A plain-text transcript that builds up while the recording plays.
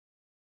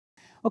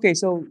Okay,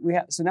 so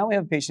now we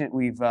have a patient.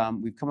 We've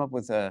come up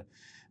with a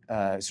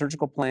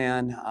surgical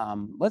plan.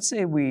 Let's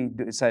say we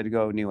decide to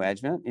go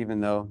neoadjuvant,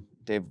 even though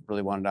Dave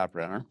really wanted to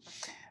operate on her.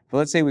 But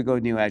let's say we go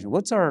neoadjuvant.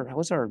 What's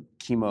our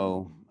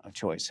chemo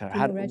choice?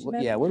 Regimen?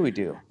 What do we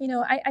do? You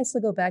know, I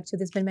still go back to,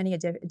 there's been many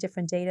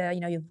different data.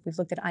 You know, we've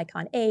looked at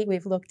ICON 8,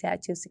 we've looked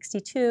at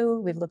 262,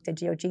 we've looked at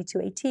GOG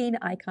 218,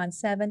 ICON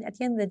 7. At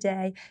the end of the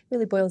day, it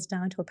really boils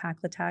down to a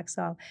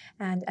paclitaxel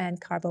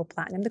and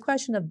carboplatin. The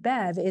question of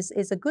Bev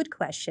is a good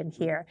question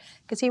here,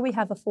 because here we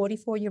have a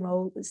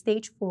 44-year-old,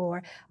 stage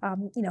 4,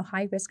 you know,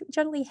 high risk,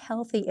 generally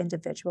healthy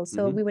individual.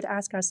 So we would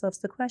ask ourselves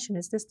the question,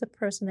 is this the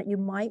person that you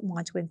might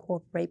want to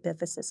incorporate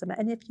bevacizumab?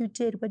 And if you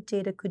did, what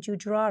data could you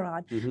draw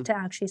on to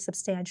actually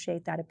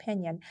substantiate that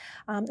opinion?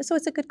 So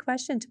it's a good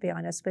question, to be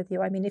honest with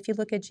you. I mean, if you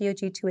look at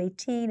GOG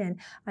 218 and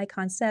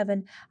ICON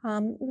 7,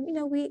 you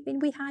know,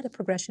 we had a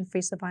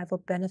progression-free survival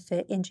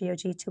benefit in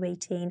GOG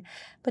 218.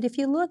 But if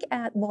you look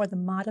at more the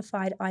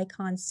modified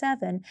ICON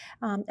 7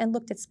 and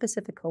looked at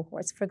specific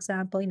cohorts, for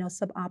example, you know,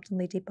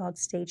 suboptimally debugged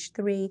stage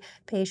 3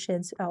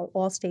 patients,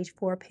 all stage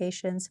 4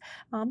 patients,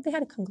 they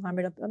had a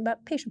conglomerate of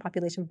about patient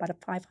population of about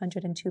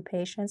 502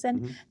 patients,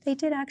 and they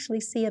did actually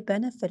see a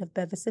benefit of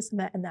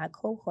bevacizumab in that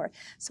cohort.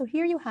 So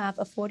here you have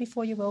a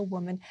 44-year-old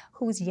woman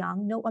who's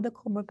young, no other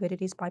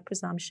comorbidities by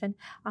presumption,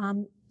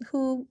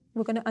 who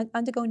we're going to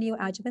undergo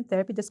neoadjuvant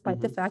therapy,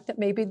 despite the fact that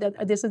maybe the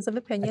distance of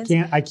opinions.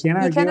 I can't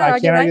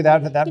argue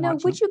that you know,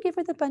 much. Would you give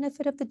her the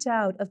benefit of the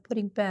doubt of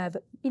putting Bev,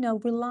 you know,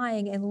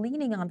 relying and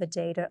leaning on the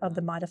data of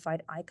the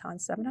modified ICON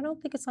 7? I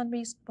don't think it's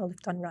unreasonable if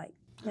done right.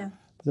 Yeah.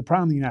 The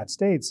problem in the United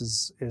States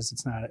is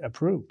it's not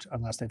approved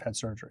unless they've had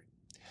surgery.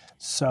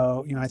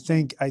 So, you know, I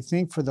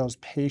think for those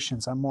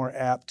patients, I'm more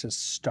apt to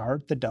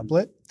start the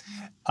doublet,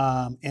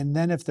 and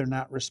then if they're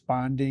not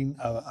responding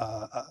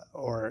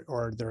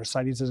or their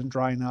ascites isn't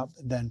drying up,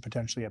 then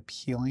potentially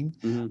appealing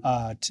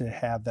to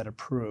have that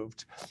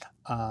approved.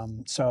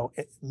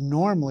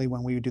 Normally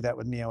when we do that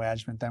with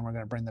neoadjuvant, then we're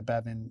going to bring the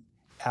Bev in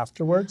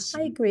afterwards.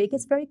 I agree. It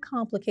gets very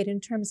complicated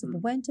in terms of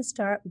when to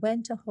start,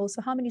 when to hold.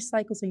 So how many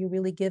cycles are you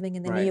really giving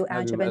in the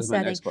neoadjuvant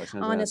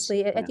setting?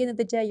 Honestly, at the end of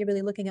the day, you're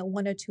really looking at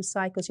 1 or 2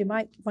 cycles. You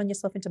might run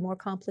yourself into more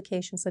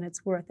complications than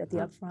it's worth at the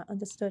upfront.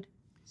 Understood?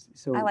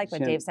 So I like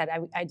what Dave said.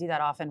 I do that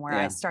often, where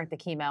I start the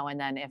chemo, and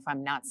then if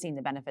I'm not seeing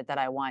the benefit that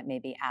I want,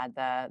 maybe add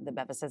the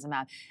bevacizumab.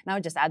 And I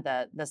would just add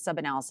the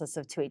sub-analysis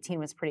of 218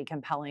 was pretty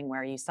compelling,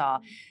 where you saw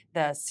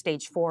the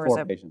stage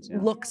 4s patients,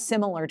 look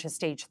similar to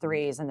stage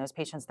 3s, and those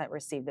patients that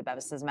received the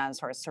bevacizumab,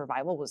 as far as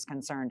survival was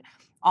concerned,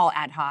 all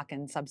ad hoc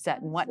and subset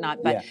and whatnot.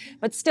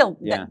 But still,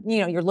 you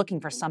know, you're looking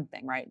for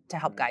something, right, to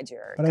help guide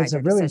your. But it's a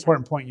really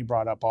important point you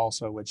brought up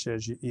also, which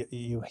is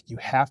you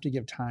have to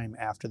give time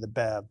after the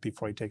Bev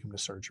before you take them to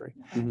surgery.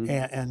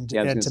 And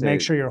to make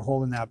sure you're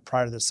holding that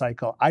prior to the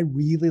cycle. I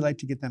really like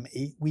to get them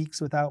 8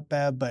 weeks without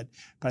Bev, but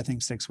I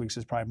think 6 weeks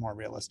is probably more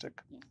realistic.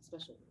 Yeah,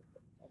 especially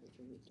every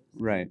 3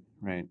 weeks.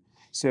 Right.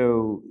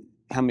 So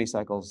how many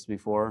cycles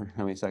before?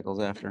 How many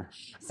cycles after?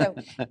 So,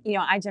 you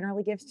know, I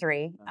generally give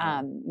 3,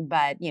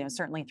 but, you know,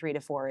 certainly 3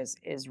 to 4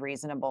 is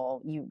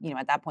reasonable. You know,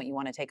 at that point, you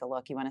want to take a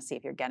look. You want to see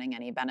if you're getting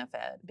any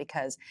benefit,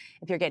 because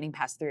if you're getting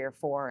past 3 or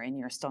 4 and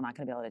you're still not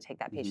going to be able to take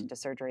that patient to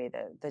surgery,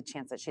 the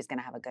chance that she's going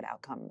to have a good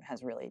outcome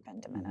has really been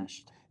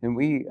diminished. And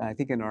I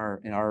think in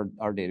our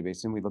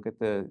database, and we look at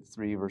the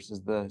 3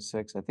 versus the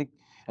 6.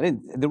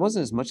 There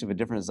wasn't as much of a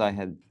difference as I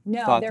had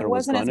thought there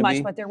was going to be. No, there wasn't as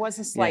much, but there was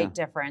a slight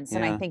difference.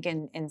 And I think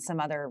in some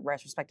other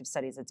retrospective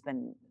studies, it's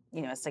been,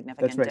 you know, a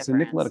significant difference. So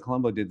Nicoletta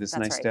Colombo did this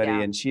nice study,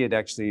 and she had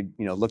actually,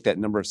 you know, looked at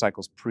number of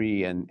cycles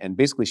pre and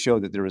basically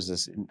showed that there was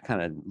this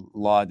kind of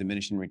law of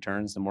diminishing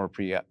returns. The more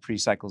pre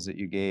cycles that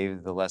you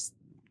gave, the less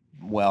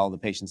well the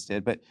patients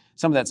did. But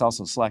some of that's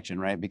also selection,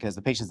 right? Because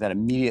the patients that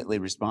immediately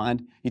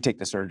respond, you take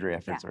the surgery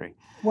after 3.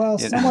 Well,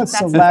 somewhat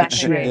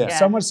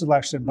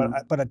selection,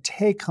 but a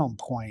take-home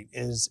point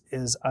is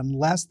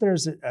unless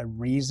there's a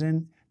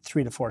reason,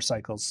 3 to 4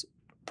 cycles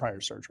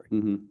prior surgery.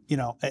 You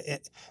know,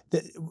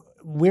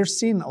 we're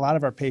seeing a lot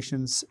of our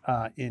patients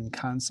in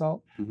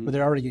consult, but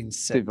they're already getting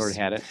 6. They've already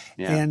had it.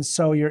 Yeah. And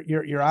so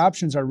your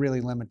options are really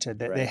limited.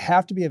 They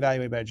have to be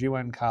evaluated by a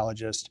GYN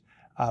oncologist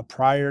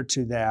prior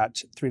to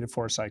that 3 to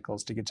 4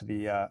 cycles to get to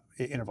the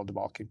interval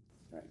debulking.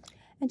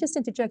 And just to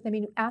interject, I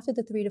mean, after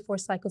the 3 to 4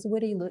 cycles,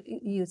 what do you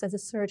use as a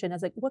surgeon?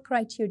 What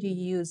criteria do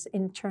you use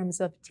in terms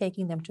of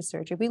taking them to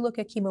surgery? We look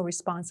at chemo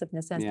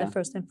responsiveness as the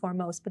first and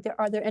foremost, but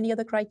are there any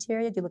other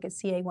criteria? Do you look at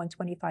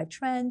CA-125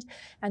 trend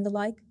and the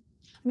like?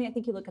 I mean, I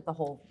think you look at the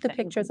whole thing.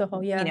 Picture as a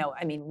whole, yeah. You know,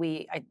 I mean,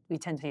 we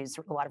tend to use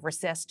a lot of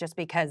RECIST just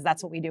because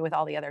that's what we do with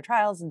all the other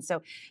trials. And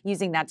so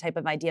using that type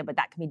of idea, but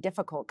that can be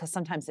difficult because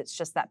sometimes it's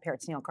just that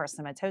peritoneal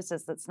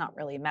carcinomatosis that's not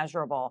really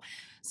measurable.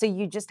 So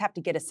you just have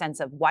to get a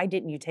sense of why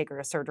didn't you take her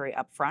to surgery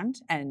up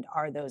front, and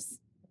are those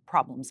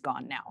problems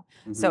gone now?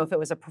 So if it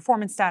was a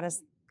performance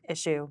status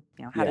issue,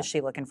 you know, how does she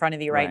look in front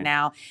of you right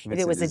now? If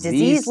it was a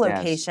disease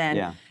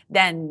location,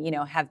 then, you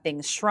know, have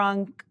things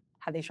shrunk?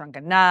 Have they shrunk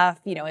enough?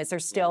 You know, is there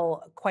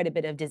still quite a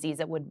bit of disease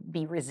that would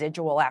be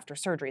residual after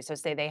surgery? So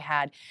say they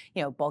had,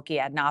 you know, bulky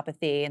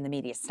adenopathy in the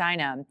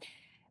mediastinum,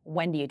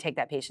 when do you take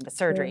that patient to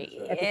surgery?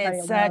 Epithelial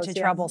It's such a nodes,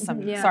 yeah.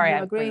 troublesome. Yeah, Sorry, no,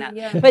 I bring agree,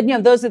 that. yeah.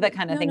 But those are the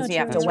kind of No, things no, you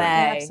have true, to true.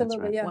 weigh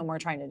Absolutely, yeah. when we're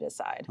trying to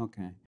decide.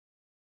 Okay.